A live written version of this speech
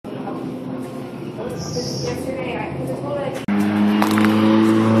Just yesterday, because I told her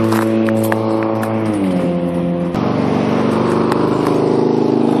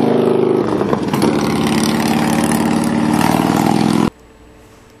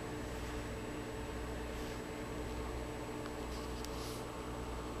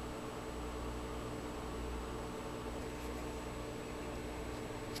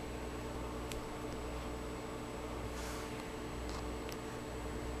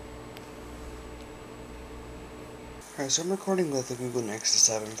Alright, so I'm recording with the Google Nexus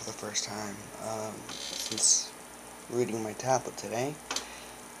 7 for the first time since reading my tablet today,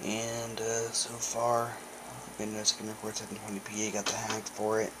 and so far I've been noticing I can record 720p. got the hack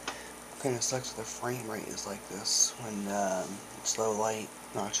for it. Kind of sucks that the frame rate is like this when it's low light.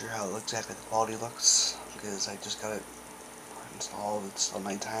 Not sure how exactly the quality looks because I just got it installed. It's still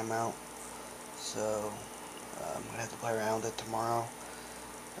my timeout, so I'm gonna have to play around with it tomorrow.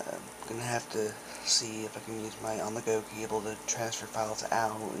 I'm gonna have to see if I can use my on-the-go cable to transfer files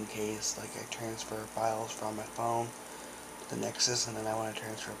out in case, like, I transfer files from my phone to the Nexus and then I want to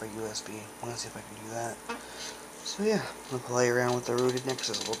transfer by USB. I'm gonna see if I can do that. So yeah, I'm gonna play around with the rooted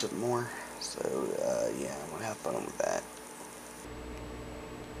Nexus a little bit more. So yeah, I'm gonna have fun with that.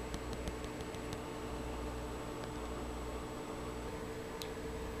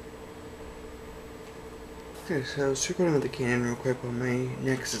 Okay, so I was recording with the Canon real quick while my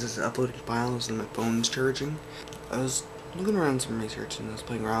Nexus is uploading files and my phone's charging. I was looking around some research and I was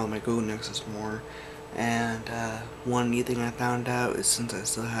playing around with my Google Nexus more, and one neat thing I found out is, since I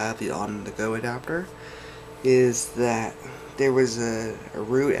still have the on-the-go adapter, is that there was a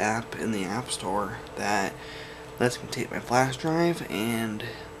root app in the App Store that lets me take my flash drive, and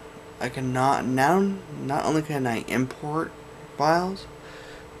I can not only can I import files,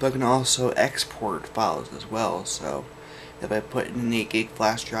 but I can also export files as well. So if I put in an 8 gig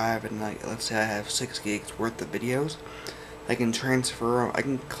flash drive and, like, let's say I have 6 gigs worth of videos, I can transfer, I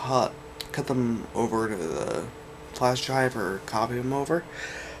can cut them over to the flash drive or copy them over.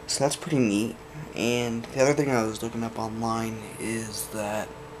 So that's pretty neat. And the other thing I was looking up online is that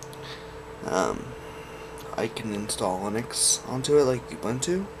I can install Linux onto it, like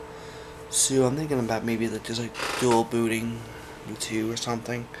Ubuntu. So I'm thinking about maybe just like dual booting U2 or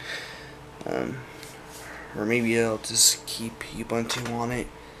something. Or maybe I'll just keep Ubuntu on it,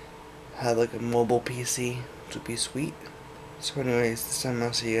 have like a mobile PC, which would be sweet. So anyways, this time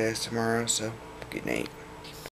I'll see you guys tomorrow, so good night.